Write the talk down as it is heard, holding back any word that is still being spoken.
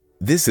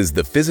This is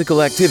the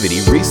Physical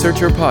Activity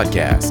Researcher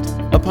Podcast,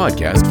 a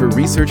podcast for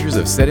researchers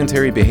of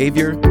sedentary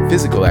behavior,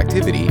 physical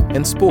activity,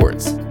 and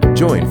sports.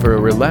 Join for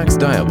a relaxed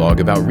dialogue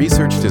about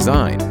research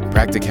design,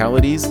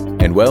 practicalities,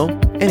 and, well,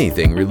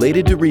 anything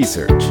related to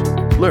research.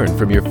 Learn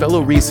from your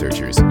fellow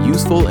researchers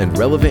useful and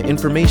relevant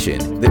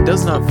information that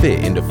does not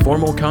fit into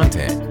formal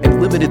content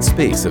and limited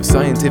space of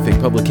scientific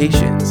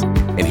publications.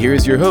 And here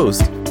is your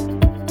host.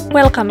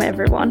 Welcome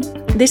everyone.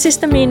 This is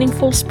the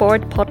Meaningful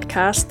Sport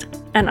podcast,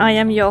 and I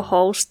am your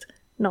host,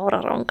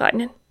 Noora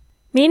Ronkainen.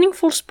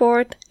 Meaningful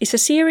Sport is a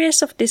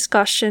series of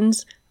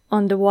discussions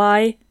on the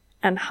why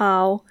and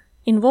how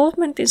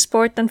involvement in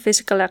sport and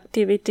physical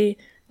activity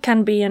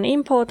can be an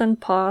important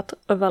part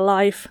of a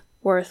life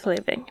worth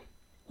living.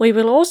 We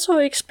will also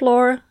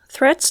explore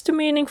threats to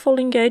meaningful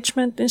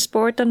engagement in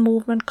sport and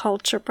movement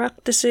culture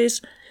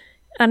practices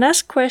and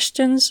ask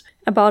questions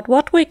about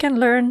what we can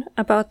learn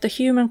about the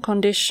human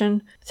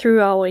condition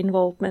through our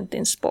involvement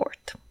in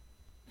sport.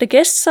 The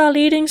guests are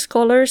leading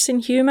scholars in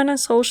human and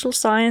social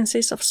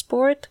sciences of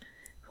sport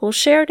who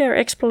share their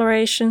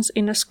explorations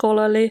in a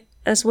scholarly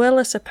as well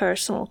as a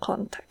personal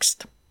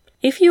context.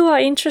 If you are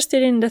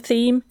interested in the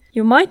theme,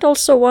 you might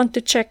also want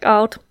to check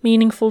out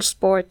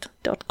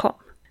meaningfulsport.com.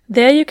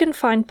 There you can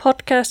find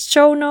podcast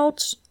show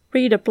notes,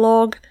 read a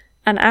blog,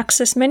 and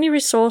access many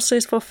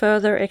resources for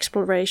further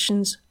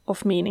explorations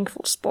of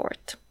meaningful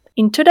sport.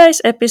 In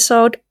today's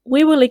episode,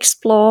 we will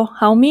explore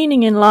how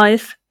meaning in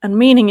life and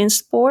meaning in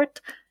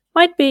sport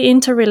might be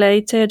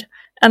interrelated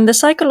and the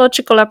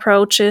psychological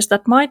approaches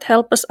that might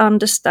help us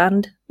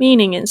understand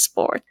meaning in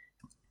sport.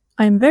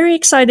 I am very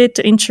excited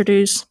to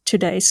introduce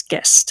today's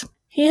guest.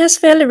 He has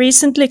fairly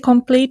recently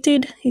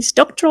completed his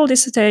doctoral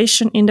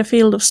dissertation in the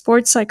field of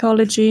sports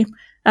psychology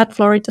at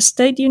Florida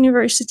State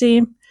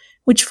University,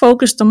 which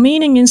focused on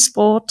meaning in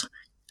sport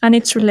and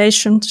its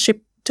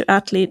relationship to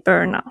athlete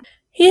burnout.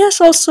 He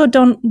has also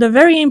done the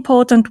very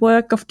important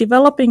work of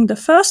developing the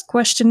first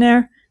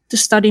questionnaire to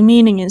study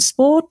meaning in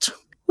sport,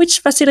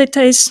 which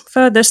facilitates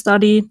further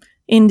study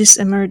in this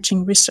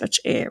emerging research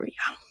area.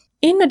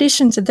 In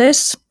addition to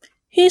this,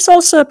 he is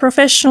also a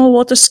professional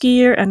water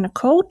skier and a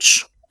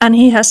coach, and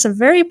he has a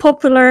very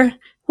popular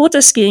water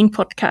skiing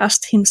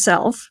podcast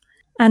himself.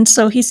 And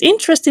so his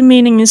interest in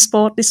meaning in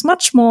sport is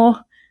much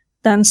more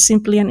than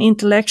simply an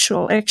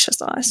intellectual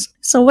exercise.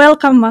 So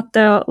welcome,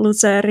 Matteo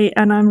Luzzeri,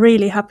 and I'm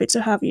really happy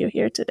to have you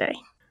here today.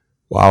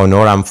 Wow,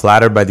 Nora, I'm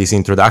flattered by this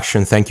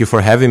introduction. Thank you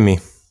for having me.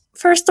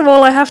 First of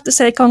all, I have to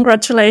say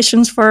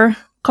congratulations for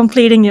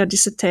completing your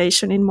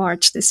dissertation in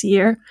March this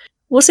year.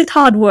 Was it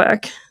hard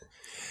work?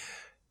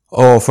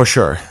 Oh, for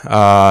sure.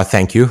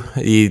 Thank you.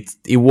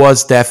 It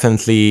was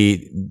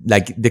definitely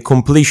like the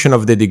completion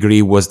of the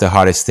degree was the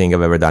hardest thing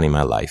I've ever done in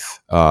my life.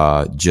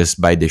 Just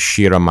by the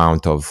sheer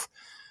amount of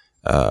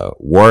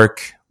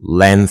work,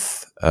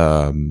 length,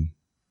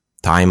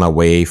 time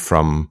away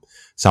from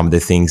some of the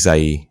things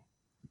I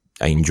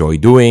enjoy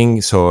doing.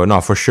 So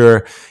no, for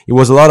sure, it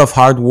was a lot of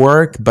hard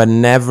work, but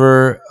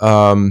never,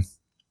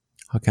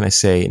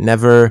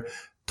 never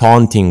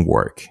taunting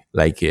work.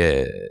 Like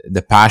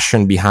the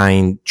passion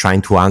behind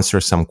trying to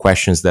answer some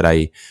questions that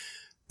I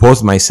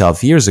posed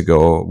myself years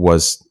ago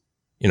was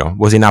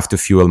enough to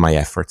fuel my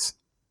efforts.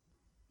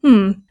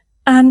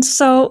 And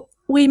so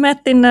we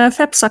met in a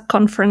FEPSAC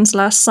conference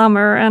last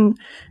summer, and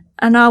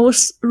I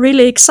was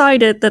really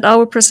excited that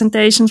our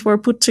presentations were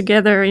put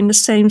together in the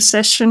same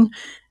session.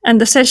 And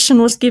the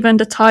session was given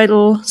the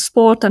title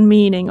Sport and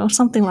Meaning or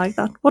something like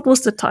that. What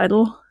was the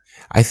title?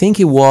 I think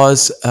it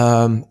was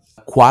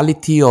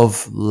Quality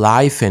of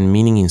Life and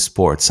Meaning in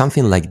Sport,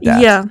 something like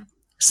that. Yeah,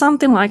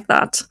 something like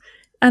that.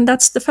 And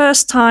that's the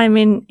first time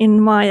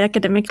in my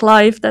academic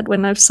life that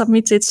when I've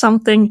submitted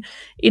something,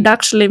 it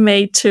actually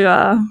made to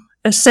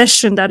a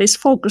session that is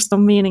focused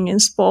on meaning in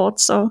sport.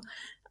 So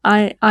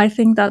I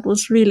think that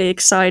was really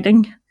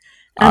exciting.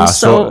 And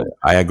so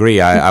I agree.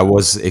 I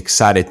was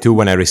excited too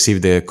when I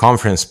received the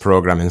conference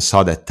program and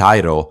saw that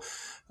title.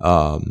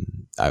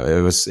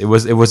 It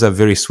was a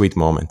very sweet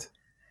moment.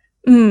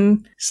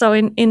 So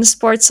in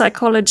sports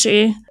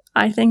psychology,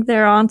 I think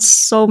there aren't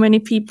so many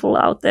people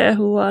out there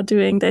who are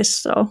doing this.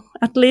 So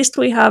at least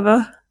we have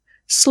a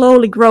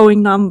slowly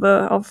growing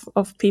number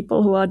of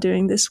people who are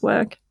doing this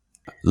work.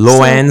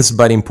 Low ends,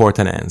 but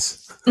important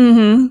ends.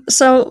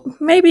 So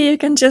maybe you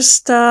can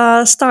just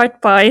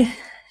start by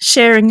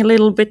sharing a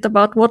little bit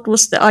about what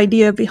was the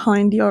idea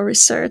behind your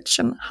research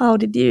and how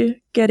did you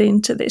get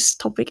into this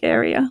topic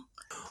area?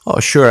 Oh,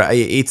 sure.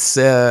 It's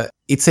a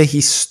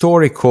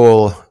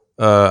historical,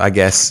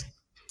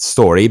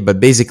 story.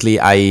 But basically,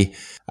 I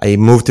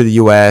moved to the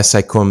US.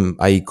 I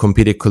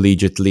competed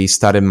collegiately,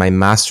 started my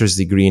master's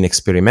degree in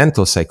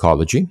experimental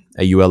psychology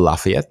at UL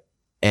Lafayette,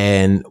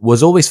 and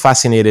was always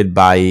fascinated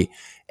by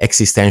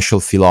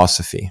existential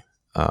philosophy.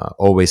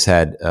 Always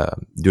had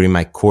during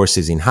my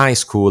courses in high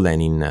school and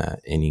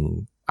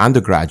in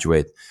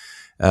undergraduate,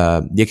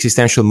 the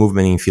existential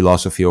movement in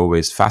philosophy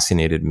always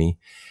fascinated me,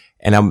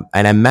 and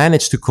I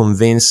managed to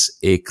convince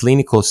a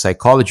clinical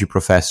psychology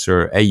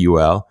professor at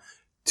UL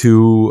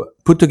to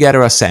put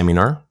together a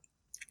seminar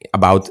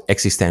about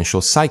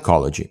existential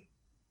psychology.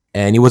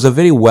 And it was a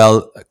very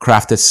well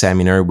crafted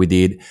seminar. We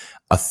did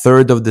a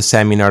third of the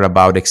seminar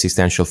about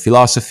existential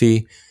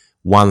philosophy,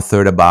 one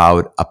third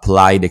about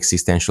applied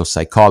existential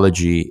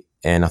psychology,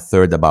 and a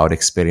third about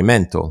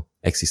experimental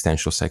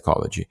existential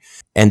psychology.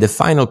 And the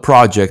final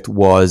project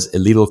was a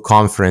little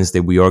conference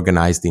that we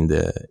organized in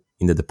the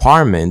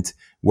department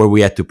where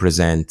we had to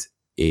present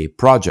a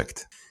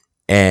project.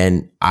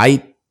 And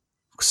I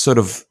sort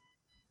of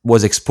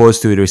was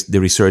exposed to the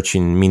research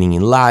in meaning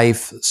in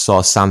life,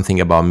 saw something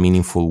about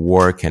meaningful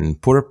work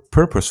and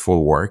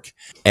purposeful work,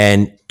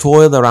 and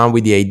toiled around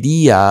with the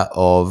idea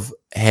of,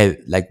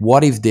 like,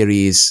 what if there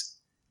is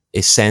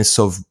a sense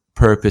of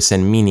purpose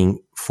and meaning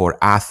for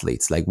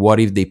athletes? Like, what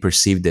if they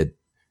perceive that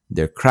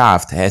their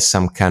craft has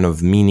some kind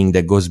of meaning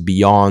that goes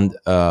beyond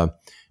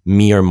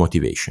mere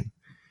motivation?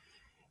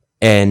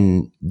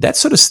 And that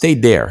sort of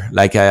stayed there.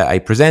 Like, I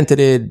presented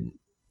it,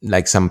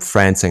 like some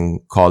friends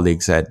and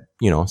colleagues had,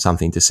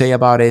 something to say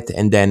about it.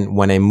 And then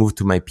when I moved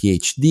to my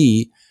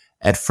PhD,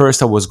 at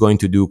first I was going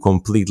to do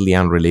completely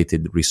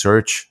unrelated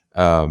research.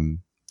 I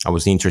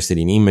was interested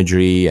in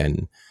imagery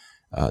and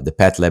the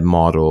PetLab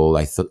model.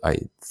 I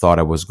thought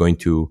I was going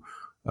to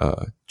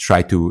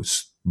try to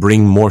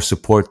bring more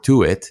support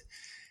to it.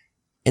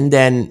 And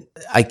then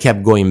I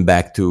kept going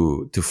back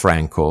to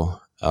Frankl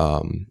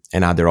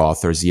and other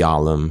authors,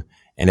 Yalom,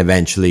 and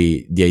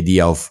eventually the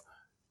idea of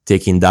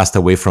taking dust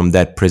away from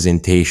that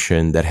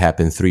presentation that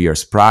happened 3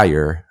 years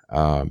prior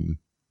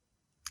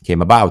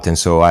came about. And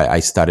so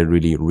I started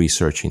really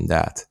researching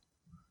that.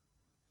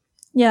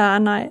 Yeah,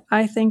 and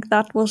I think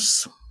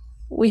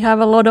we have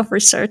a lot of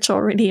research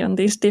already on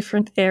these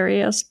different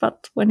areas,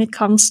 but when it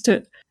comes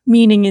to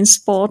meaning in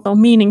sport or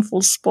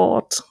meaningful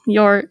sport,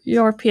 your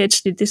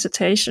PhD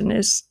dissertation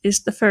is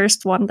the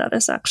first one that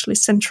has actually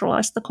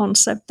centralized the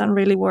concept and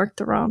really worked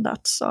around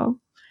that. So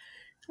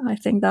I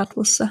think that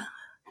was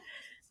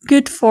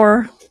good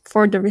for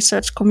the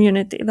research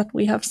community that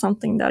we have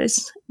something that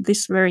is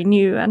this very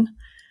new and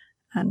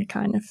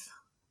kind of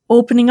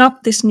opening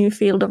up this new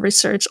field of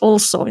research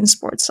also in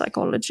sports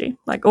psychology.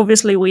 Like,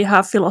 obviously we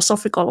have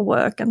philosophical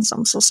work and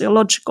some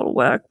sociological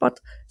work,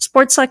 but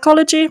sports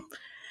psychology,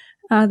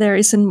 there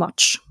isn't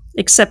much,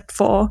 except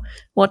for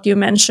what you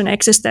mentioned,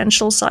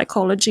 existential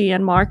psychology,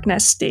 and Mark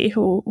Nesty,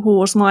 who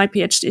was my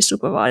PhD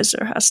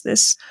supervisor, has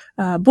this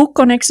book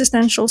on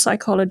existential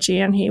psychology,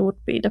 and he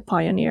would be the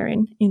pioneer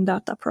in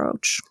that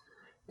approach.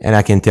 And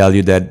I can tell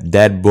you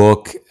that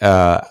book,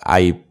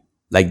 I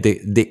like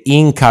the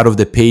ink out of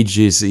the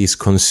pages is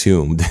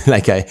consumed.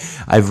 Like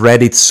I've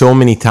read it so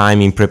many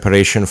times in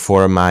preparation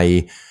for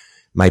my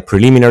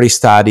preliminary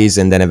studies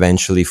and then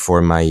eventually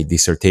for my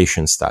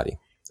dissertation study.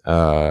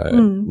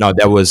 No,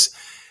 that was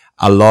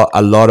a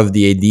lot of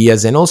the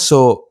ideas, and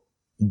also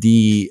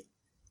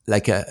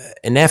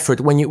an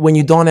effort when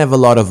you don't have a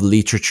lot of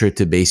literature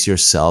to base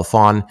yourself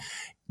on.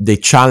 The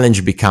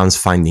challenge becomes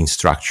finding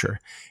structure,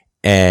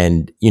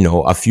 and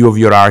a few of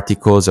your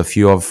articles, a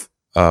few of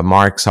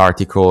Mark's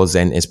articles,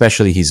 and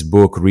especially his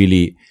book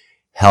really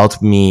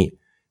helped me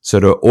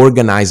sort of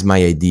organize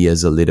my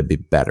ideas a little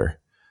bit better.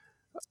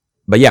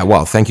 But yeah,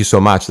 well, thank you so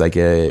much. Like,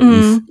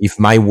 if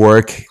my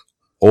work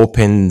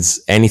opens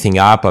anything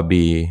up, I'll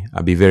be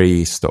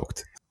very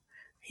stoked.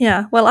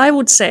 Yeah, well, I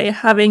would say,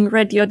 having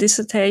read your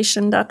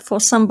dissertation, that for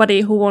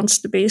somebody who wants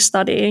to be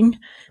studying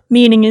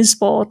meaning in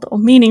sport or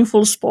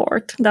meaningful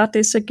sport, that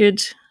is a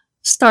good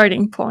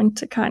starting point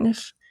to kind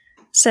of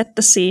set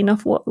the scene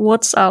of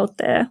what's out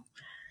there.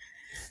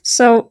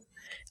 So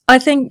I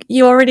think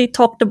you already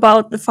talked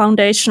about the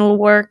foundational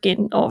work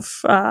of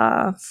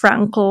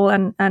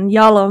Frankl and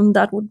Yalom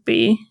that would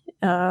be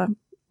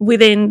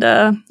within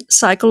the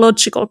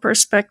psychological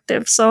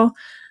perspective. So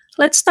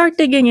let's start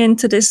digging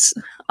into this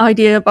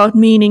idea about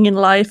meaning in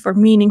life or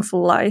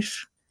meaningful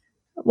life.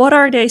 What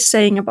are they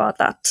saying about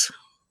that?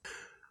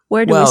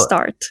 Where do we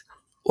start?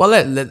 Well,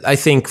 I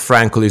think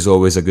Frankl is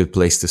always a good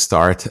place to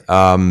start.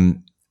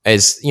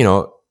 As you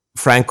know,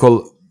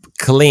 Frankl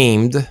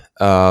claimed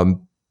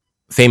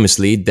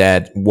famously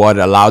that what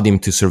allowed him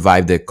to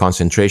survive the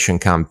concentration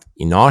camp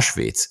in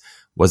Auschwitz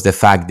was the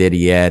fact that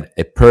he had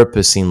a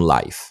purpose in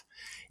life.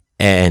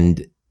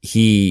 And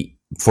he,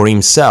 for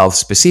himself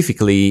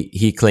specifically,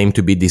 he claimed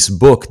to be this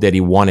book that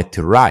he wanted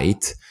to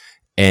write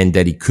and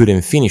that he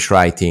couldn't finish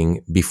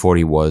writing before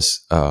he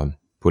was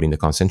put in the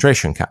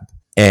concentration camp.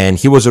 And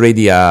he was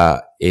already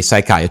a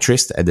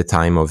psychiatrist at the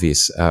time of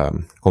his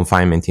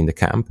confinement in the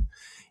camp.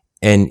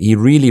 And he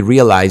really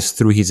realized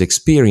through his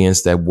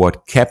experience that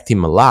what kept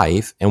him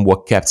alive and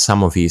what kept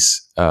some of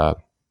his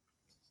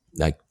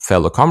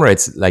fellow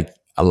comrades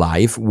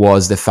alive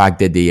was the fact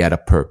that they had a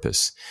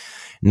purpose.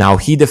 Now,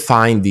 he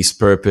defined this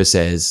purpose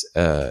as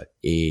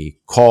a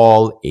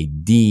call, a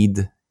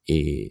deed,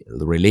 a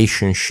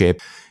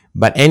relationship,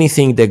 but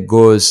anything that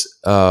goes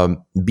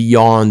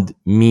beyond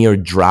mere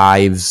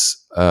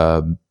drives,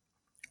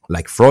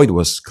 like Freud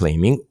was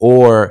claiming,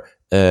 or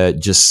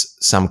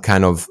just some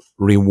kind of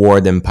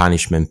reward and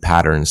punishment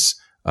patterns,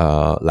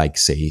 like,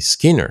 say,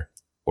 Skinner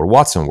or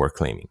Watson were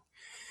claiming.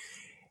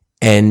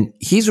 And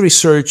his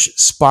research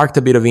sparked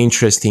a bit of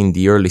interest in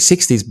the early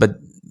 60s, but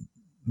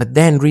but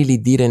then really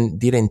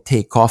didn't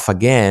take off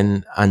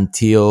again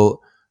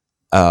until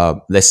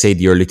let's say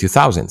the early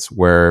 2000s,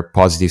 where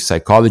positive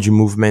psychology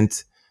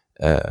movement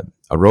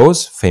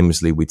arose,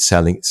 famously with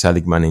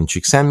Seligman and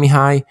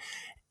Csikszentmihalyi.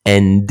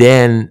 And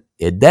then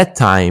at that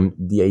time,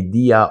 the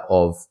idea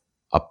of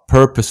a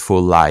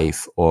purposeful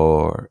life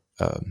or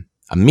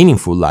a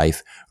meaningful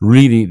life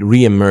really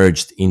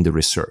reemerged in the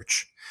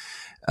research.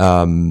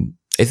 I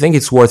think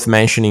it's worth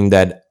mentioning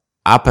that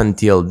up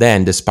until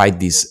then, despite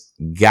this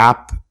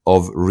gap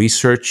of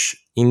research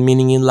in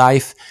meaning in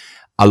life,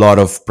 a lot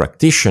of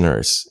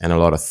practitioners and a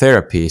lot of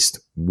therapists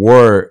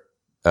were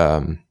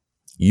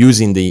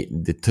using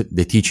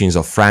the teachings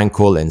of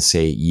Frankl and,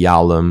 say,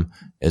 Yalom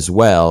as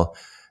well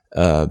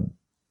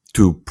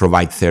to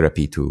provide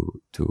therapy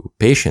to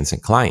patients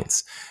and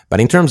clients. But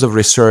in terms of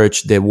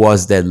research, there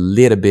was that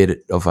little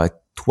bit of a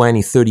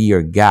 20,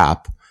 30-year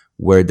gap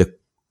where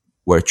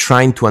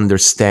trying to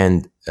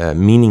understand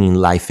meaning in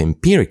life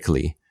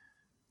empirically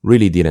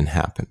really didn't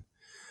happen.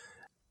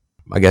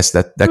 I guess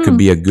that could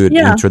be a good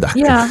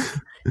introduction. Yeah,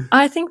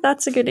 I think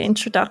that's a good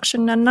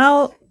introduction. And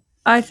now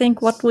I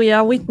think what we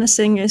are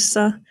witnessing is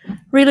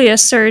really a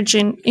surge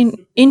in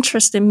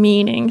interest in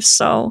meaning.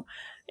 So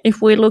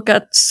if we look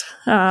at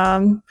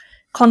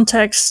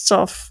contexts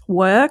of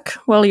work,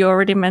 well, you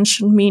already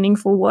mentioned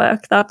meaningful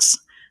work. That's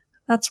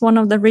one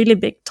of the really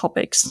big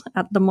topics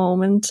at the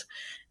moment.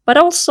 But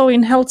also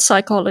in health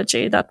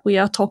psychology, that we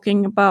are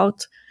talking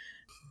about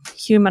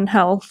human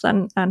health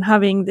and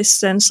having this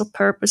sense of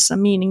purpose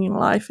and meaning in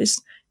life is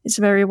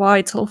very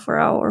vital for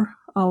our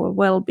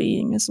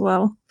well-being as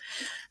well.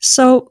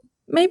 So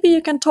maybe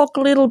you can talk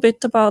a little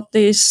bit about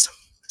these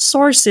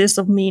sources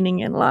of meaning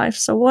in life.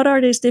 So what are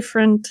these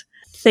different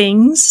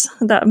things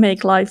that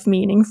make life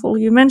meaningful?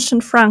 You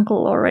mentioned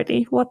Frankl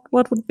already. What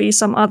would be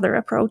some other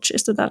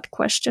approaches to that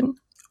question?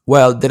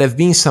 Well, there have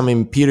been some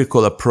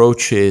empirical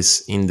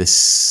approaches in the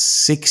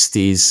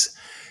 60s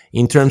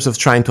in terms of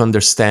trying to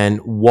understand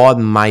what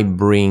might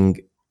bring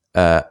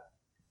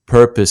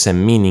purpose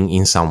and meaning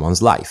in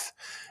someone's life.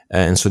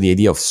 And so the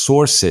idea of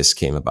sources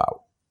came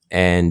about.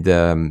 And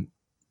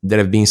there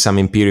have been some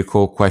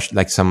empirical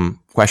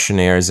some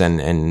questionnaires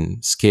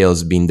and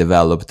scales being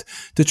developed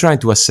to try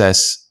to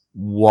assess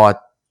let's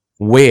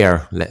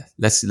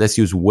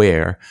use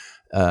where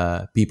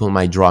people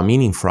might draw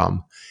meaning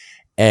from.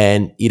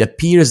 And it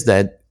appears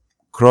that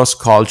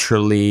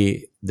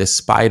cross-culturally,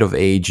 despite of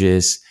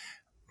ages,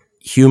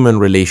 human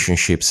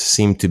relationships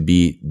seem to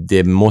be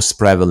the most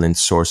prevalent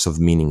source of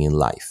meaning in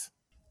life.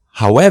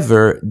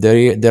 However,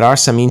 there are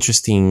some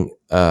interesting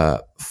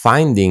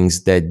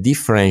findings that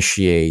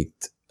differentiate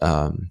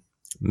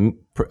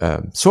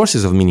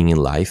sources of meaning in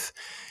life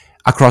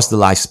across the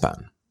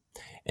lifespan.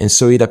 And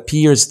so it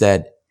appears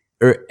that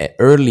at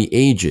early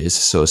ages,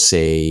 so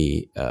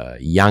say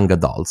young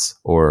adults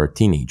or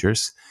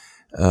teenagers,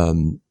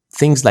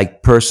 things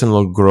like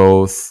personal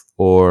growth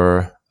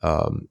or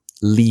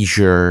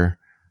leisure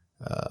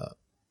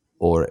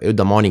or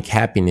eudaimonic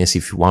happiness,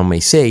 if one may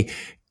say,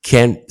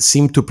 can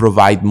seem to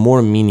provide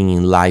more meaning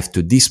in life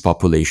to this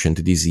population,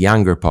 to this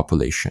younger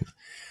population,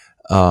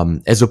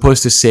 as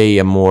opposed to, say,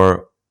 a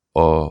more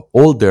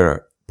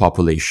older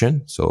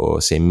population, so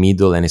say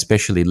middle and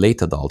especially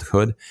late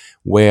adulthood,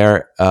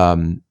 where,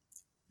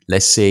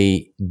 let's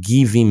say,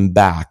 giving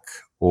back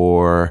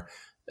or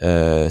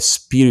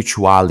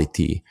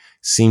spirituality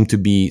seem to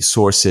be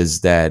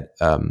sources that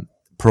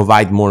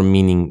provide more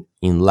meaning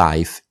in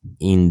life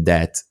in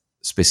that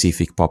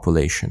specific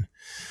population.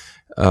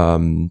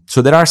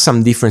 So there are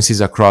some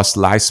differences across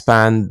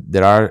lifespan.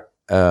 There are,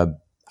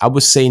 I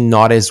would say,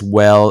 not as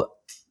well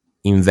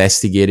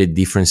investigated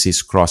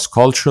differences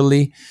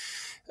cross-culturally,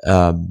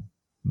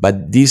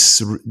 but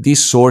these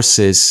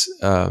sources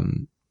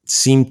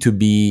seem to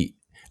be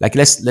like,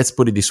 let's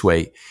put it this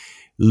way: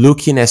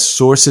 looking at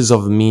sources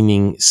of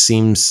meaning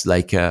seems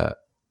like a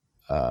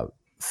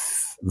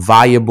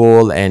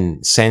viable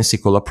and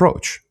sensical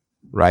approach,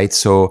 right?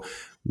 So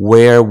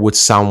where would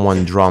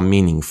someone draw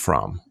meaning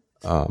from?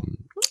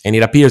 And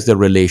it appears that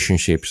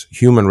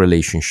human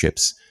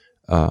relationships,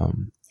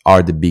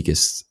 are the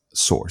biggest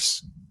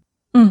source.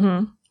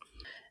 Mm-hmm.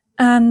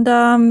 And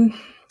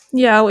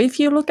if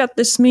you look at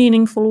this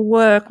meaningful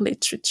work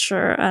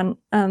literature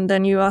and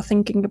then you are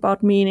thinking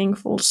about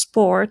meaningful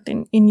sport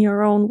in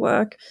your own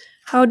work,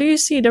 how do you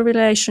see the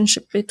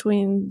relationship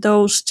between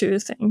those two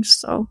things?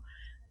 So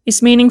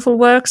is meaningful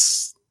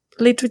works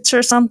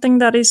literature something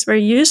that is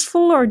very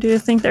useful, or do you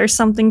think there's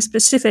something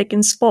specific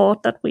in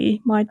sport that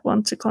we might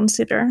want to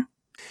consider?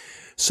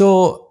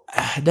 So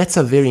that's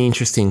a very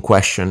interesting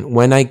question.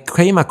 When I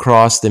came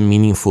across the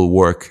meaningful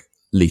work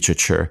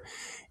literature,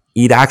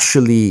 it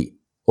actually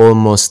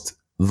almost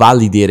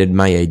validated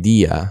my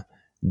idea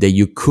that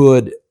you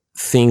could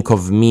think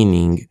of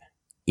meaning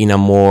in a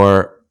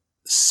more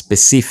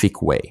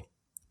specific way,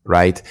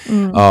 right?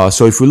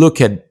 So if we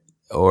look at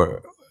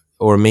or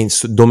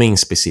domain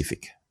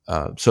specific.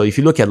 So if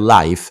you look at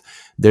life,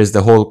 there's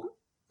the whole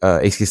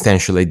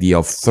existential idea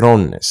of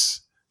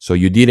thrownness. So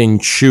you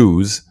didn't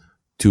choose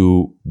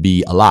to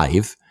be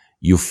alive.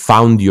 You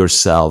found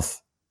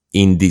yourself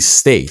in this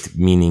state,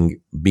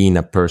 meaning being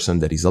a person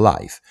that is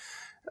alive.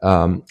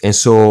 And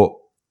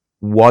so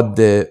what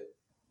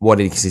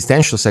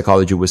existential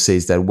psychology would say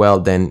is that, well,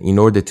 then in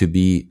order to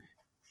be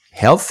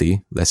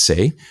healthy, let's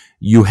say,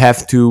 you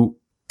have to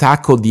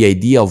tackle the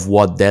idea of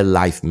what that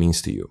life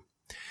means to you.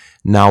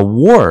 Now,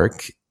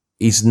 work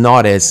is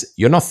not as,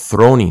 you're not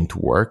thrown into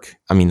work.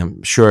 I mean,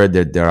 I'm sure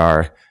that there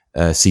are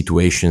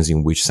situations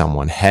in which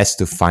someone has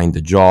to find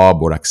a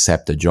job or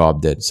accept a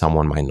job that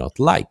someone might not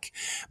like,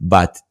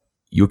 but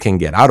you can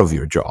get out of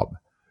your job.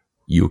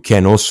 You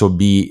can also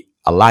be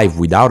alive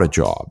without a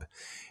job.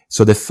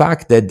 So the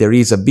fact that there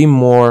is a bit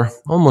more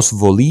almost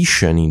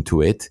volition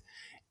into it,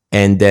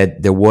 and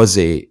that there was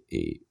a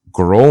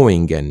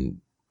growing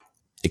and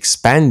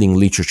expanding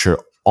literature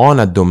on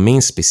a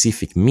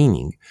domain-specific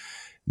meaning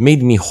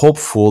made me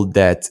hopeful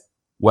that,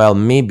 well,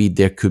 maybe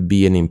there could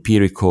be an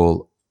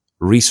empirical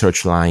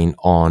research line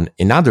on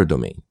another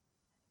domain.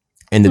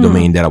 And the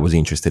domain that I was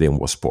interested in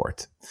was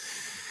sport.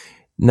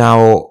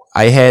 Now,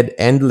 I had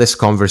endless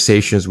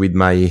conversations with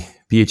my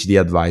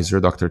PhD advisor,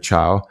 Dr.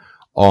 Chow,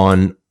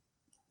 on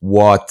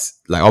what,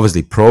 like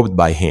obviously probed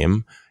by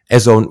him,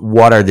 as on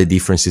what are the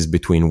differences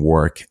between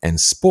work and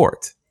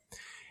sport.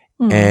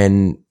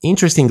 And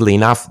interestingly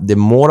enough, the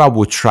more I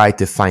would try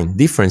to find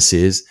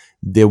differences,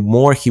 the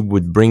more he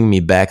would bring me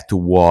back to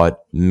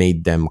what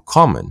made them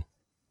common,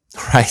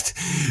 right?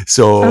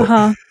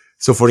 So,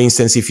 so for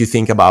instance, if you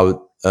think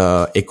about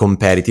a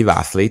competitive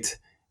athlete,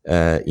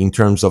 in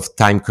terms of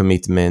time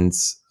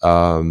commitments,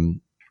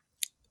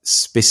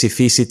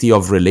 specificity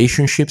of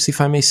relationships, if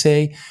I may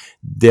say,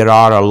 there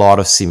are a lot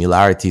of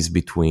similarities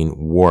between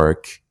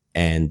work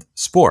and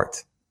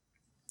sport.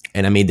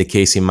 And I made the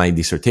case in my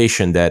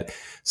dissertation that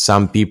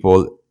some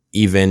people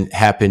even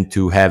happen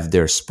to have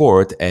their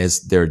sport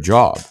as their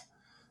job,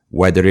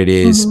 whether it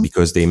is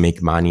because they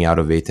make money out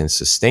of it and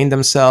sustain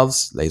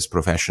themselves, like as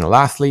professional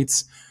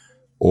athletes,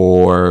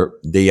 or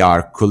they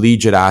are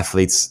collegiate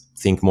athletes.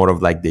 Think more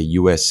of like the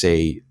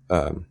USA,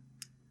 I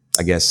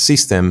guess,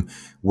 system,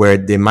 where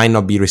they might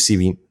not be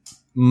receiving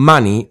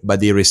money, but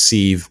they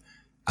receive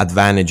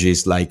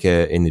advantages like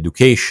in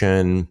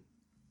education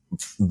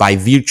by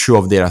virtue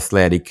of their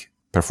athletic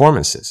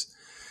performances.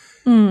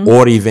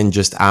 Or even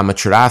just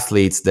amateur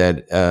athletes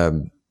that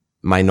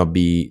might not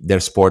be, their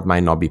sport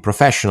might not be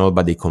professional,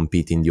 but they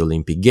compete in the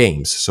Olympic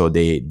Games. So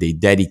they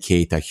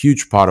dedicate a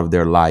huge part of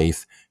their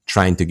life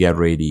trying to get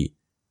ready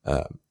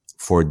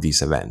for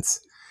these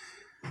events.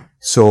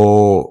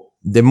 So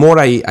the more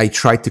I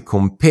try to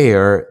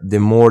compare, the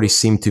more it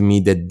seemed to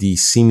me that the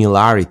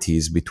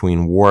similarities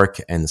between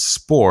work and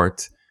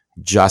sport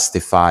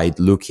justified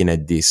looking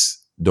at this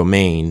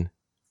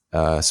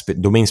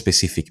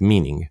domain-specific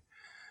meaning.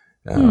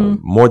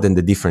 More than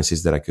the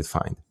differences that I could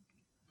find.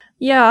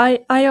 Yeah,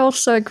 I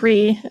also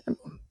agree,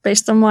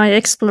 based on my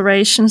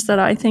explorations, that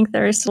I think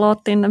there is a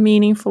lot in the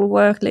meaningful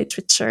work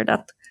literature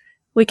that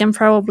we can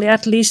probably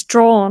at least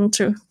draw on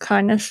to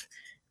kind of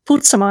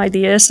put some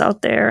ideas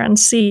out there and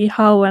see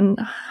how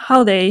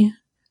they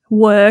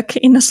work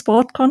in a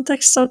sport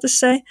context, so to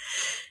say.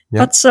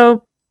 Yeah. But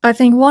so I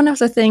think one of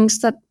the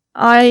things that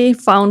I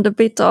found a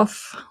bit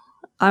of,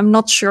 I'm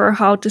not sure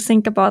how to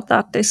think about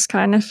that, is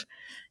kind of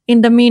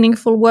in the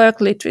meaningful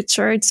work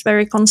literature, it's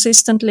very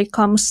consistently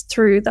comes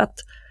through that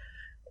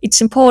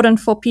it's important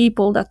for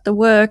people that the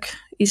work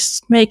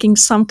is making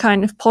some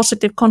kind of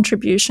positive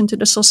contribution to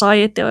the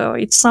society, or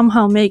it's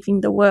somehow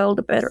making the world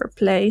a better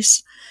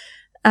place.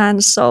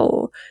 And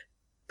so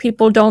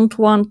people don't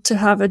want to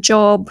have a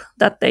job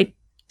that they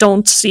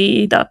don't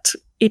see that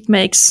it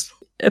makes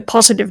a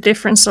positive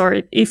difference,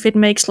 or if it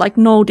makes like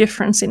no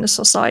difference in the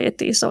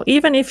society. So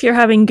even if you're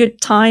having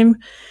good time,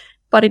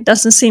 but it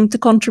doesn't seem to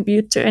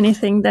contribute to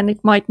anything, then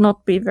it might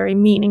not be very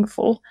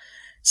meaningful.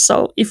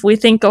 So if we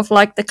think of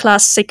like the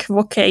classic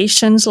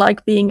vocations,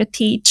 like being a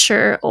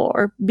teacher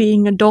or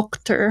being a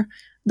doctor,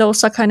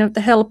 those are kind of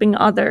the helping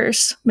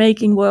others,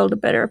 making world a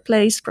better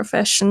place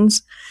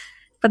professions.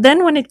 But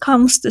then when it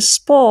comes to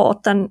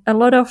sport, and a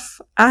lot of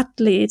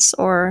athletes,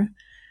 or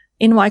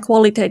in my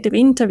qualitative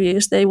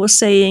interviews, they were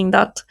saying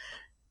that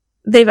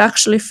they've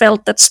actually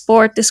felt that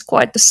sport is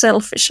quite a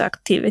selfish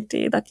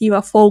activity, that you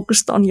are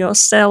focused on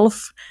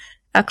yourself.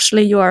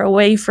 Actually, you are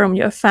away from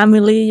your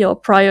family, you're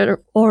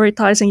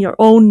prioritizing your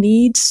own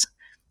needs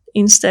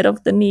instead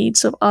of the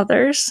needs of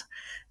others.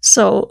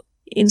 So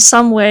in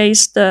some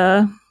ways,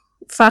 the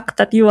fact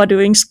that you are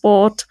doing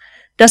sport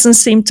doesn't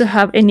seem to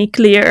have any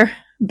clear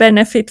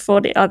benefit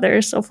for the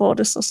others or for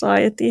the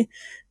society.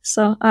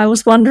 So I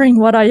was wondering,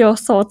 what are your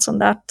thoughts on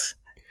that?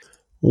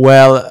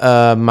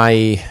 Well,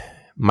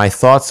 my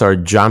thoughts are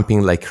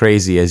jumping like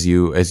crazy as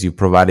you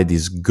provided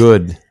this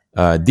good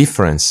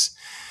difference.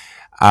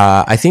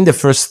 I think the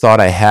first thought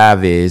I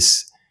have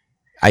is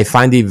I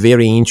find it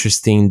very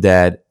interesting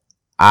that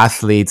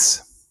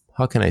athletes,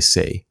 how can I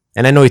say?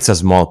 And I know it's a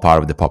small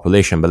part of the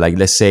population, but like,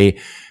 let's say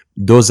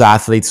those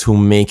athletes who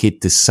make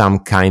it to some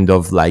kind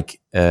of like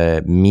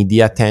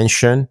media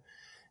attention,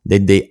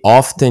 that they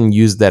often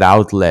use that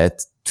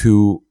outlet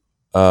to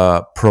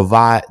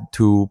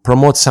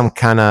promote some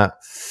kind of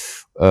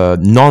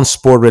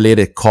non-sport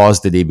related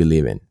cause that they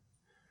believe in.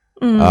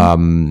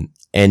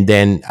 And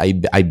then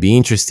I'd be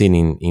interested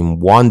in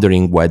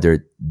wondering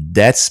whether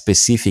that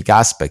specific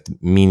aspect,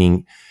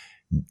 meaning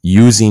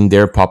using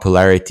their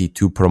popularity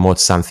to promote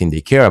something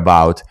they care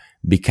about,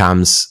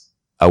 becomes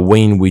a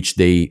way in which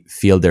they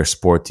feel their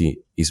sport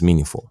is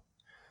meaningful.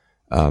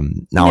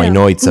 Now, I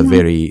know it's a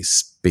very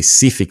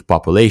specific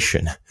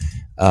population,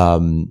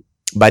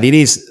 but it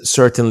is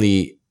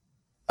certainly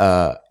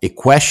a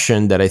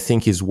question that I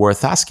think is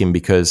worth asking,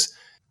 because,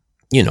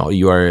 you know,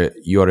 you're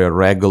a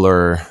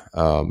regular,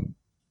 I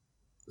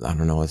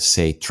don't know, let's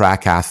say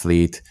track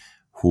athlete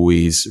who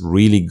is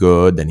really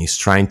good and is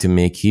trying to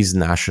make his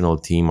national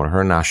team or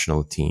her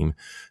national team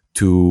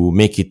to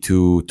make it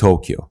to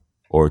Tokyo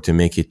or to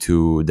make it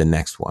to the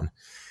next one.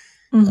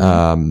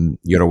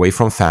 You're away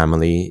from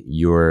family.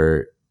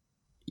 You're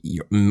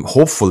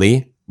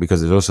hopefully, because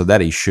there's also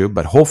that issue,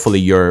 but hopefully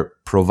you're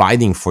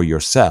providing for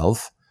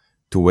yourself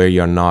to where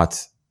you're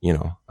not, you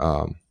know,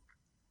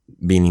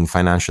 being in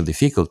financial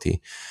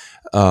difficulty.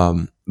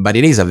 But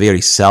it is a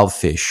very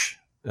selfish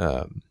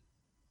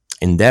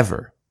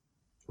endeavor,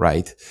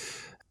 right?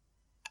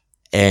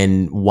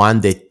 And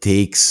one that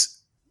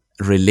takes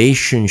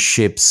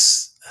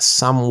relationships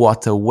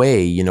somewhat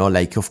away, you know,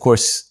 like, of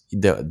course,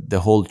 the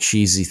whole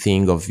cheesy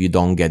thing of you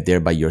don't get there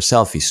by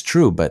yourself is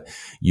true, but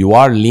you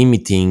are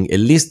limiting at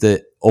least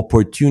the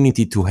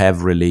opportunity to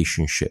have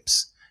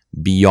relationships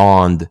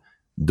beyond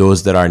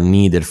those that are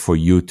needed for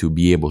you to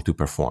be able to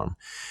perform.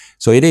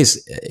 So it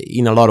is,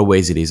 in a lot of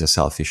ways, it is a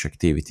selfish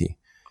activity.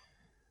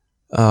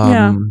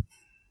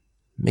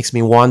 Makes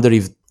me wonder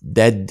if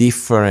that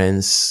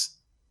difference,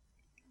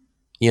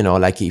 you know,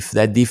 like if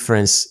that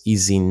difference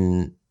is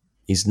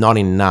not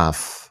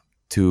enough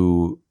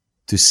to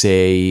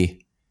say,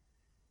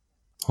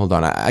 hold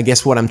on. I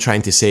guess what I'm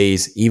trying to say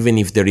is, even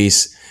if there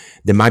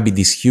might be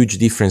this huge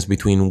difference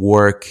between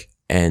work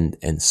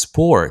and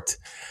sport,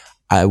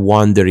 I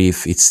wonder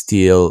if it's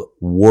still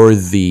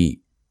worthy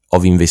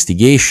of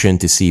investigation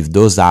to see if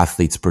those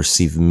athletes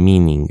perceive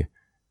meaning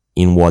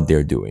in what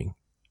they're doing.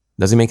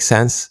 Does it make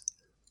sense?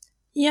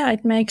 Yeah,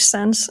 it makes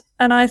sense.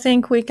 And I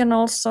think we can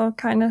also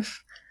kind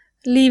of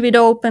leave it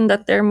open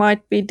that there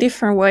might be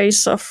different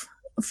ways of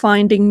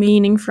finding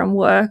meaning from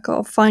work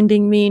or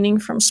finding meaning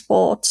from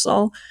sports.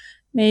 So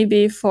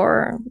maybe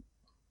for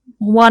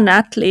one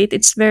athlete,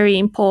 it's very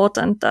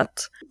important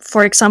that,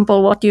 for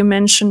example, what you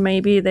mentioned,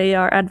 maybe they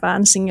are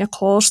advancing a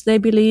cause they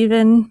believe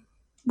in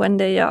when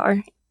they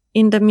are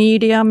in the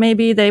media.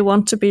 Maybe they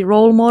want to be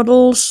role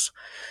models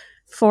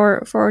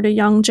for the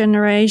young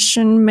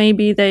generation.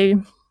 Maybe they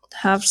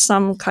have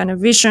some kind of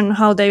vision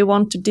how they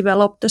want to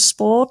develop the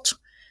sport.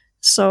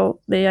 So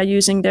they are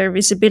using their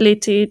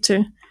visibility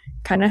to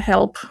kind of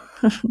help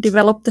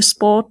develop the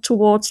sport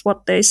towards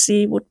what they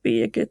see would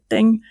be a good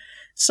thing.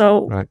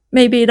 So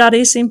maybe that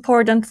is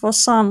important for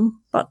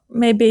some, but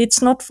maybe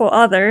it's not for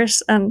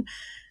others. And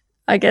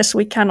I guess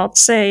we cannot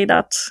say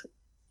that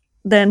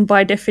then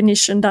by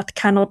definition that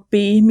cannot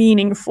be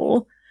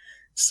meaningful.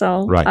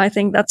 So I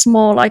think that's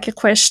more like a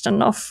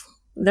question of,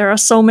 there are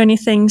so many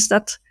things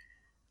that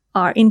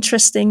are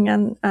interesting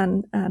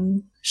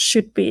and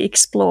should be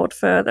explored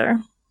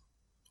further.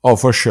 Oh,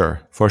 for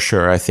sure. For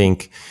sure. I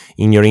think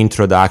in your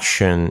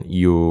introduction,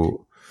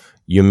 you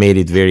made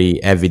it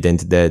very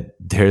evident that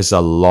there's a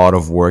lot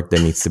of work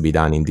that needs to be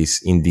done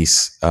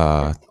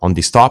on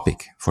this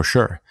topic, for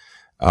sure.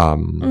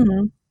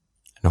 And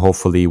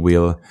hopefully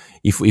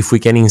if we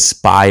can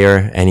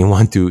inspire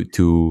anyone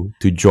to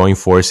join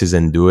forces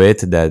and do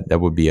it, that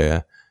would be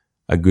a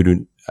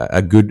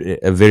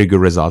very good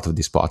result of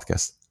this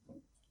podcast.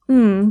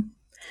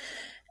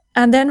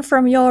 And then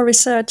from your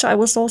research, I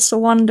was also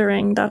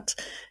wondering that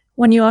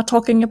when you are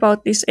talking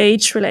about these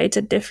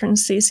age-related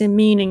differences in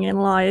meaning in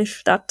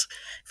life, that,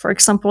 for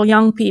example,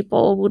 young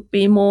people would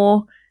be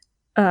more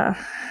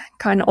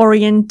kind of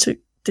oriented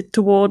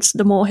towards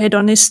the more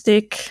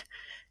hedonistic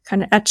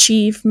kind of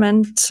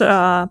achievement,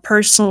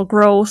 personal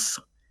growth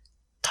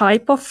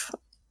type of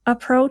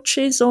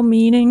approaches or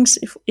meanings,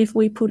 if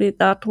we put it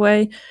that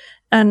way.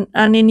 And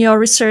in your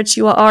research,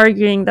 you are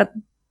arguing that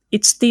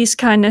it's these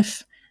kind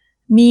of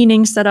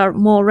meanings that are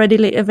more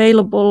readily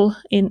available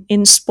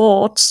in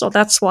sports. So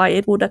that's why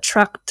it would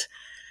attract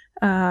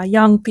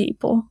young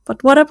people.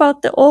 But what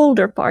about the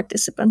older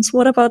participants?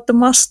 What about the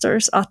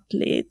masters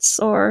athletes?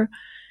 Or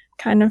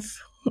kind of,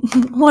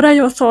 what are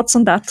your thoughts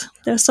on that?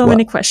 There are so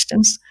many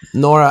questions.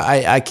 Nora,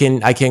 I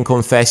can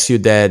confess you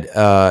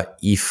that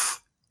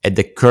if at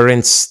the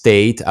current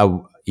state,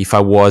 if I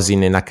was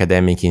in an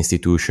academic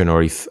institution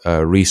or if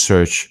I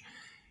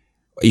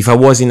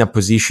was in a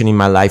position in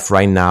my life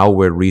right now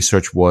where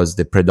research was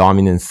the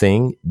predominant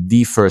thing,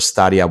 the first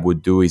study I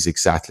would do is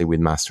exactly with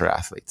master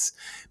athletes,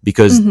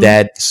 because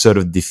that sort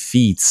of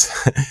defeats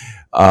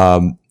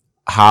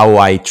how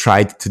I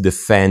tried to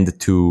defend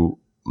to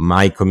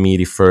my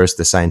committee first,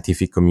 the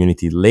scientific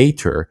community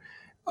later,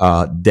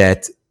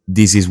 that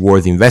this is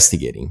worth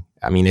investigating.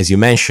 I mean, as you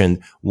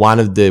mentioned, one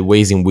of the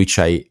ways in which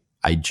I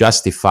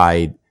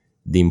justified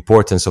the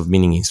importance of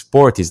meaning in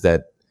sport is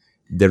that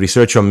the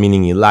research on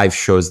meaning in life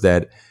shows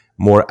that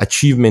more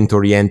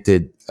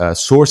achievement-oriented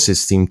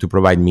sources seem to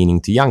provide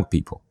meaning to young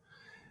people.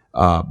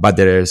 But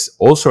there's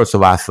all sorts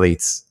of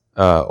athletes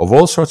of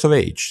all sorts of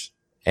age.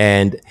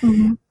 And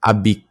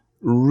I'd be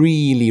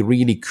really,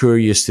 really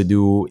curious to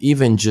do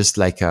even just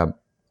like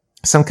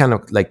some kind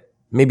of like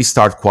maybe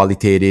start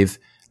qualitative,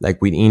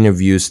 like with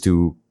interviews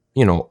to,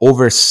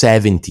 over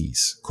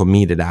 70s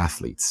committed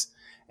athletes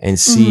and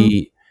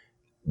see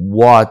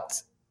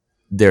what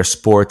their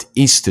sport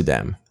is to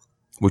them,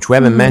 which we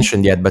haven't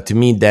mentioned yet. But to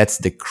me, that's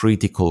the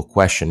critical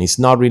question. It's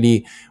not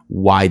really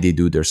why they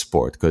do their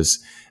sport, because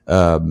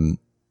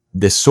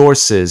the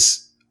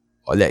sources,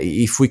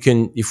 if we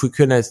can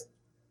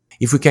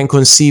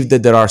conceive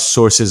that there are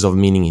sources of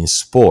meaning in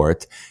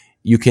sport,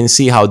 you can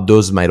see how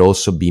those might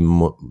also be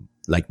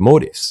like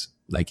motives,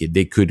 like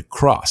they could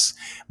cross.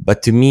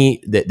 But to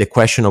me, the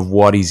question of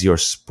what is your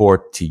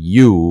sport to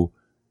you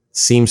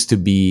seems to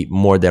be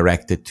more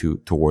directed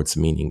towards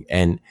meaning.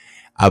 And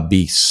I'd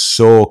be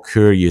so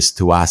curious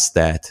to ask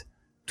that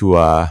to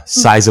a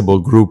sizable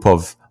group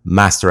of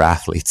master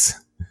athletes.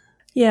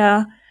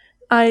 Yeah,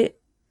 I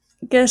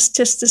guess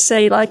just to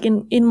say, like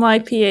in my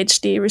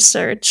PhD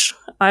research,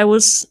 I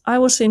was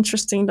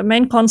interested. The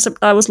main concept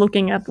I was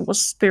looking at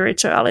was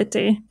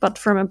spirituality, but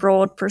from a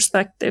broad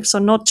perspective. So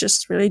not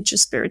just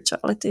religious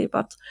spirituality,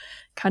 but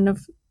kind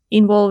of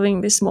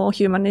involving this more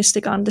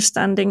humanistic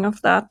understanding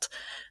of that.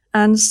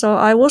 And so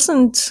I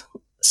wasn't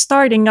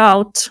starting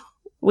out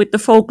with the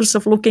focus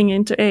of looking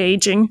into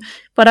aging,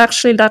 but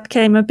actually that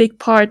came a big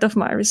part of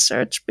my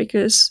research,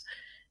 because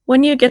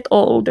when you get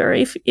older,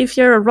 if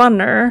you're a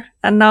runner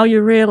and now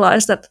you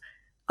realize that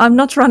I'm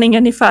not running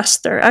any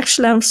faster,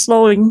 actually I'm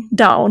slowing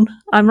down.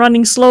 I'm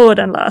running slower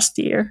than last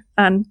year,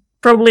 and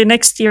probably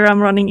next year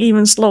I'm running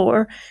even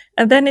slower.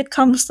 And then it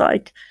comes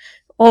like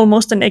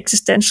almost an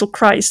existential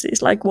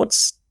crisis. Like,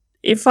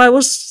 if I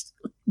was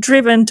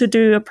driven to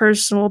do a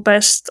personal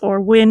best or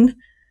win,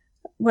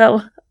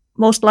 well,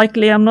 most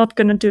likely I'm not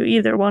going to do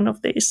either one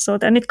of these. So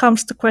then it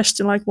comes to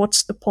question, like,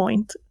 what's the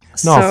point?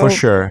 No, for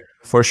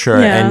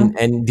sure. Yeah.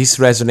 And this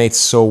resonates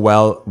so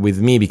well with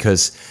me,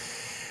 because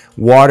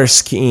water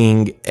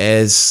skiing,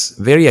 is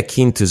very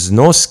akin to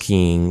snow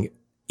skiing,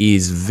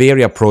 is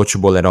very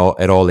approachable at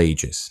all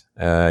ages.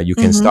 You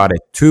can start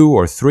at 2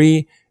 or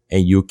 3,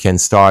 and you can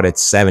start at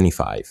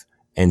 75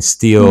 and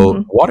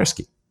still water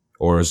ski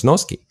or snow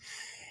ski.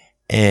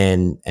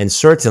 And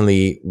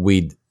certainly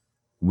with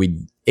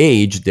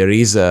age, there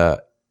is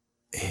a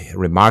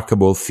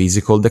remarkable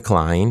physical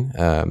decline.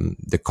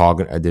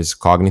 There's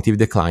cognitive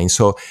decline.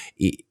 So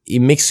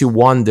it makes you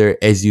wonder,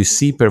 as you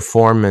see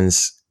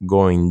performance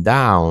going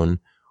down,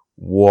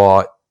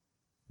 what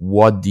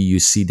do you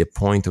see the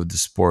point of the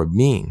sport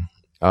being?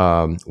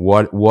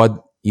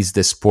 What is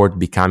the sport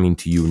becoming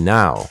to you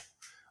now?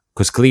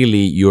 Because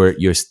clearly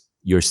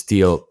you're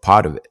still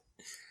part of it.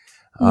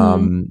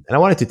 And I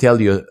wanted to tell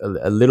you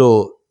a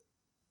little,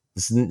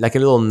 like a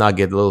little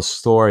nugget, a little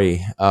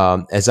story.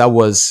 As I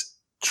was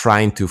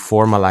trying to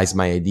formalize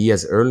my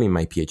ideas early in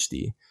my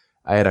PhD,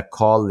 I had a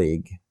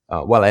colleague.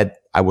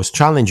 I was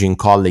challenging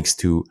colleagues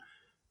to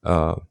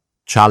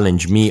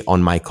challenge me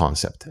on my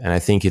concept, and I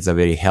think it's a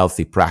very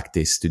healthy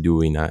practice to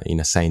do in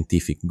a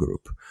scientific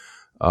group.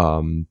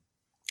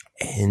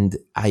 And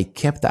I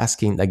kept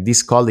asking, like,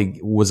 this colleague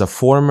was a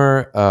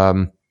former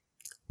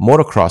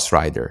motocross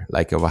rider,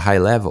 like of a high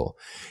level,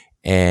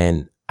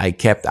 and I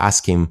kept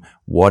asking,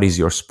 what is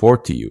your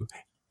sport to you?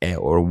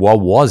 Or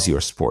what was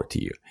your sport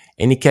to you?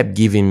 And he kept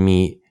giving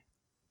me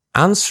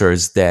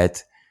answers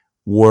that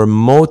were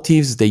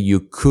motives that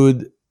you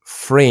could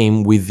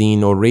frame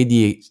within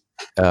already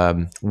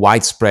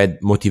widespread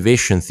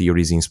motivation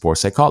theories in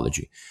sports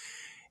psychology.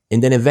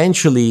 And then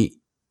eventually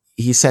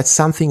he said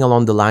something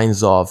along the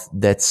lines of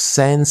that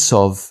sense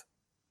of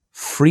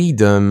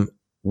freedom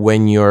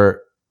when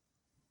you're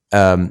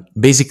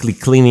basically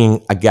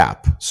cleaning a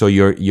gap. So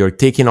you're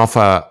taking off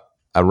a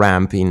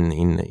ramp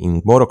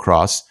in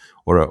motocross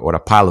or a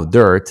pile of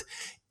dirt,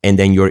 and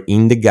then you're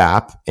in the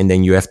gap, and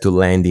then you have to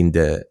land in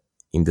the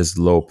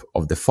slope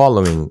of the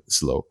following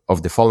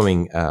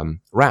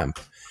ramp.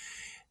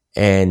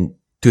 And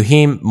to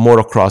him,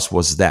 motocross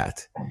was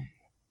that.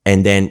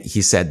 And then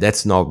he said,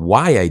 that's not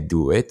why I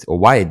do it or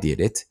why I did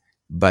it.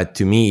 But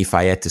to me, if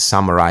I had to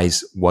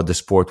summarize what the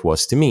sport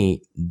was to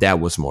me,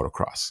 that was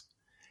motocross.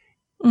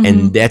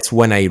 And that's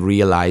when I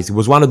realized, it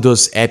was one of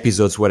those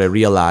episodes where I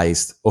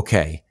realized,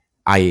 okay,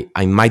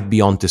 I might be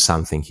onto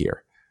something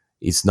here.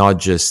 It's not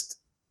just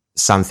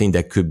something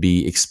that could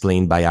be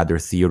explained by other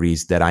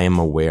theories that I am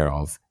aware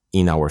of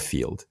in our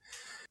field.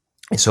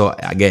 So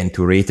again,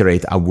 to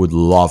reiterate, I would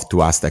love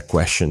to ask that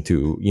question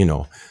to,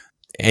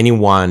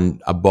 anyone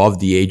above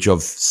the age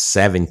of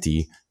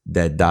 70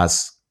 that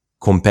does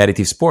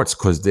competitive sports,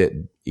 because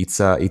it's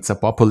a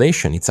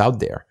population, it's out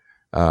there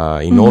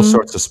in all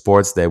sorts of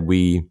sports that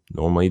we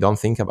normally don't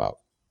think about.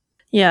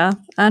 Yeah,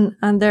 and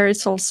there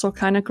is also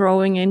kind of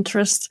growing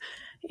interest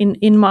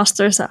in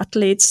masters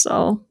athletes,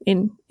 so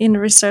in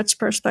research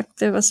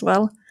perspective as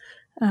well.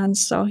 And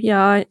so,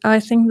 yeah, I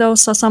think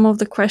those are some of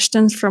the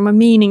questions from a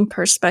meaning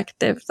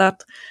perspective,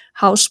 that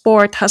how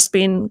sport has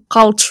been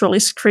culturally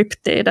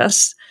scripted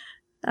as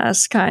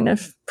kind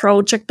of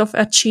project of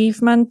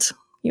achievement.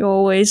 You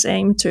always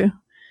aim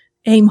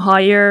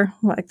higher,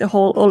 like the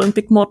whole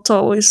Olympic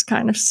motto is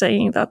kind of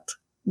saying that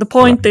the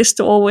point is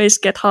to always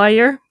get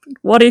higher.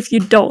 What if you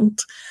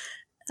don't?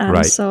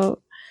 And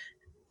so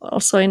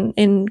also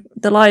in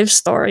the live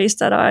stories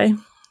that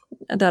I've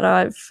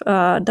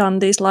done,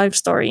 these live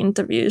story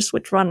interviews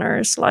with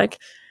runners, like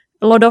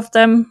a lot of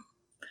them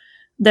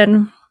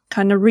then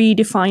kind of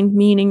redefined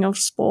meaning of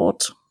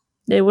sport.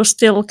 They were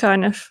still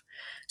kind of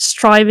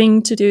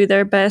striving to do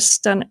their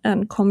best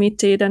and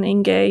committed and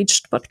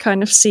engaged, but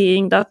kind of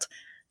seeing that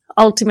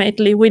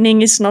ultimately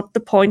winning is not the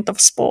point of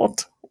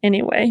sport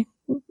anyway.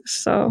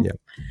 So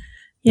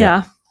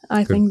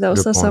I think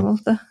those are some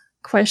of the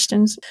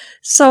questions.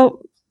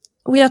 So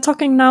we are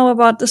talking now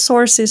about the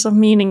sources of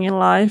meaning in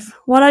life.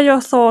 What are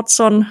your thoughts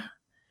on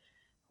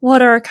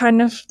what are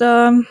kind of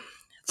the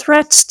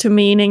threats to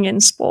meaning in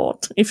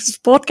sport? If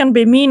sport can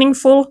be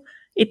meaningful,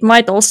 it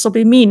might also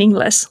be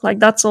meaningless. Like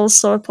that's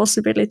also a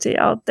possibility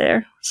out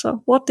there.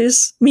 So what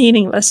is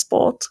meaningless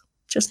sport?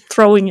 Just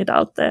throwing it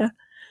out there.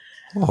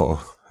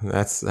 Oh,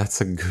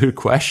 that's a good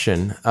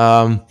question.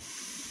 Well,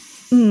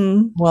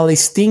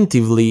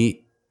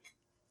 instinctively,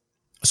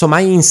 so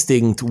my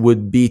instinct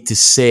would be to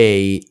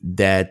say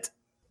that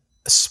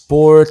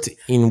sport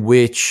in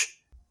which,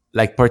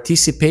 like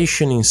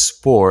participation in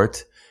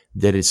sport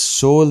that is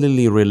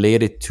solely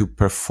related to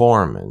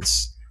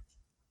performance,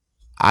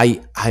 I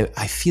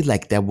feel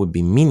like that would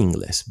be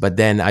meaningless. But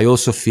then I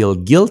also feel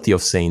guilty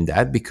of saying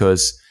that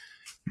because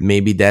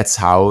maybe that's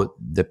how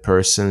the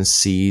person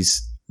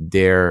sees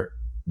their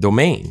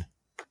domain,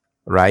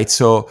 right?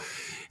 So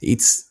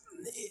it's,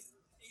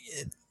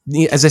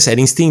 as I said,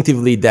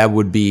 instinctively that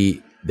would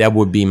be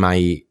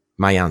my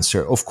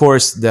answer. Of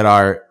course, there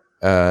are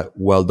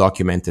well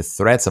documented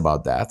threats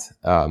about that.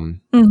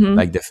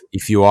 Like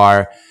if you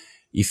are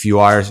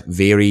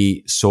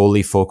very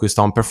solely focused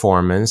on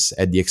performance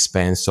at the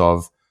expense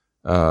of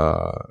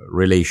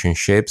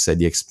relationships, at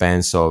the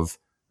expense of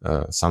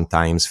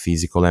sometimes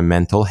physical and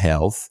mental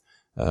health,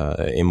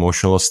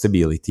 emotional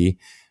stability,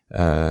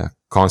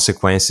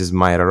 consequences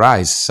might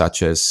arise,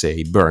 such as,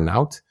 say,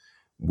 burnout,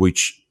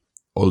 which,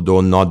 although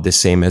not the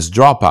same as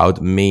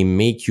dropout, may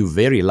make you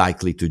very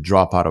likely to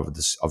drop out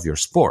of your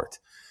sport.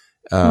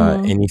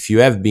 And if you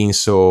have been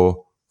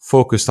so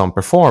focused on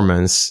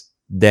performance,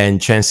 then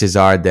chances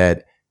are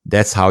that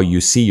that's how you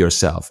see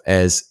yourself,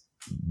 as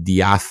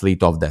the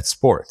athlete of that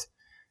sport.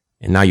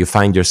 And now you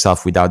find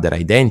yourself without that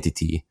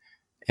identity,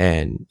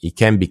 and it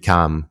can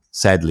become,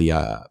 sadly,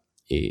 a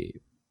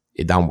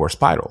downward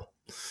spiral.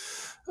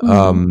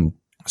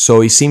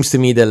 So it seems to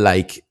me that,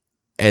 like,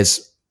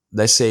 as,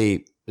 let's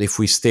say, if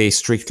we stay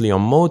strictly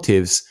on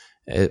motives,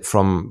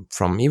 from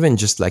even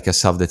just like a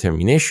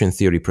self-determination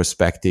theory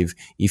perspective,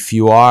 if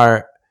you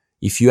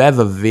have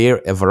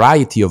a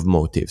variety of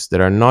motives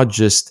that are not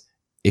just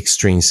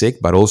extrinsic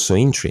but also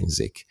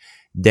intrinsic,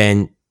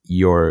 then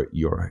your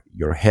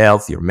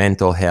health, your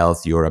mental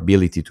health, your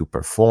ability to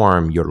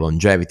perform, your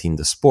longevity in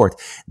the sport,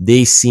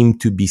 they seem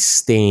to be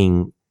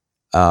staying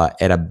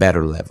at a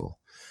better level.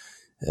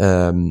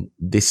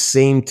 The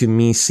same to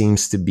me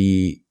seems to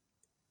be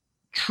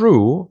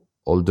true,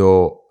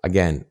 although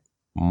again,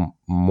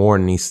 more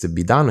needs to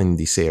be done in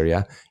this area.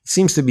 It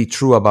seems to be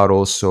true about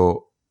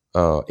also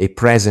a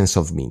presence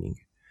of meaning.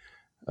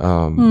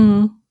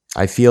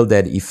 I feel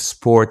that if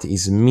sport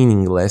is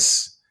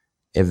meaningless,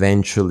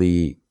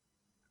 eventually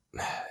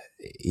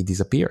it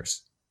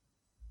disappears.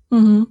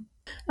 And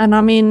I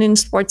mean, in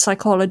sports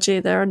psychology,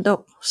 there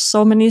are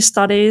so many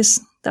studies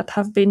that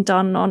have been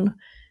done on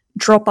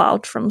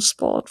dropout from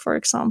sport, for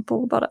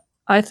example. But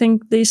I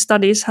think these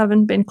studies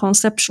haven't been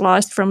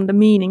conceptualized from the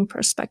meaning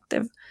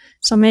perspective.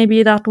 So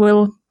maybe that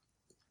will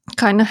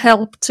kind of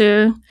help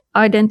to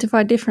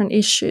identify different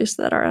issues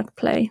that are at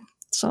play.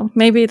 So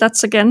maybe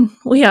that's, again,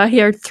 we are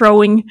here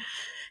throwing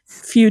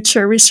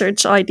future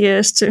research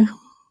ideas to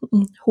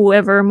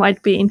whoever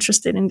might be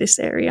interested in this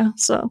area.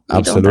 So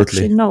we don't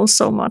actually know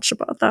so much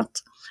about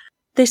that.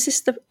 This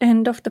is the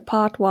end of the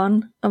part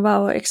 1 of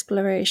our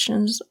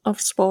explorations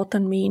of sport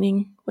and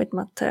meaning with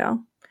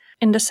Matteo.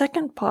 In the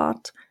second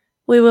part,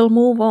 we will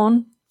move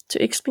on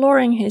to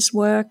exploring his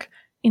work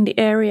in the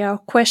area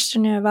of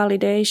questionnaire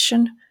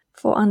validation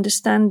for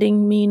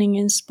understanding meaning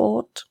in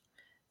sport,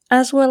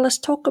 as well as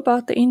talk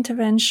about the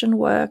intervention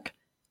work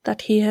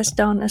that he has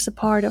done as a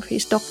part of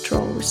his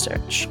doctoral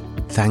research.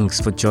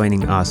 Thanks for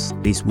joining us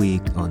this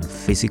week on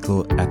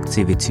Physical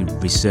Activity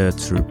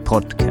Researcher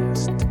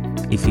Podcast.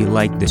 If you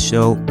like the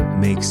show,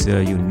 make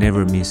sure you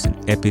never miss an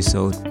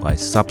episode by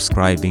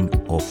subscribing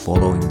or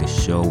following the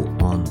show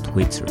on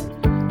Twitter.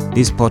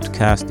 This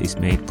podcast is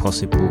made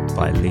possible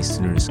by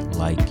listeners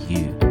like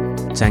you.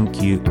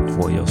 Thank you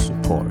for your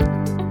support.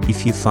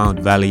 If you found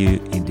value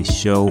in the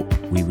show,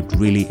 we would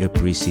really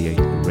appreciate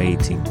a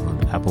rating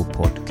on Apple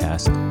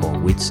Podcast or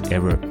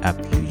whichever app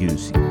you're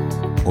using.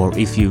 Or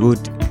if you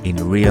would, in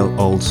a real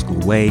old school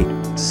way,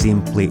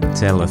 simply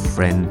tell a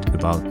friend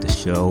about the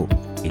show.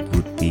 It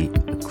would be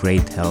a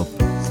great help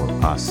for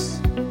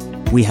us.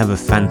 We have a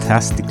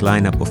fantastic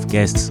lineup of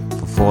guests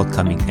for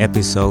forthcoming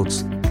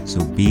episodes,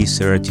 so be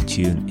sure to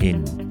tune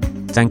in.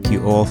 Thank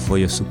you all for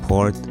your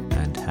support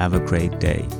and have a great day.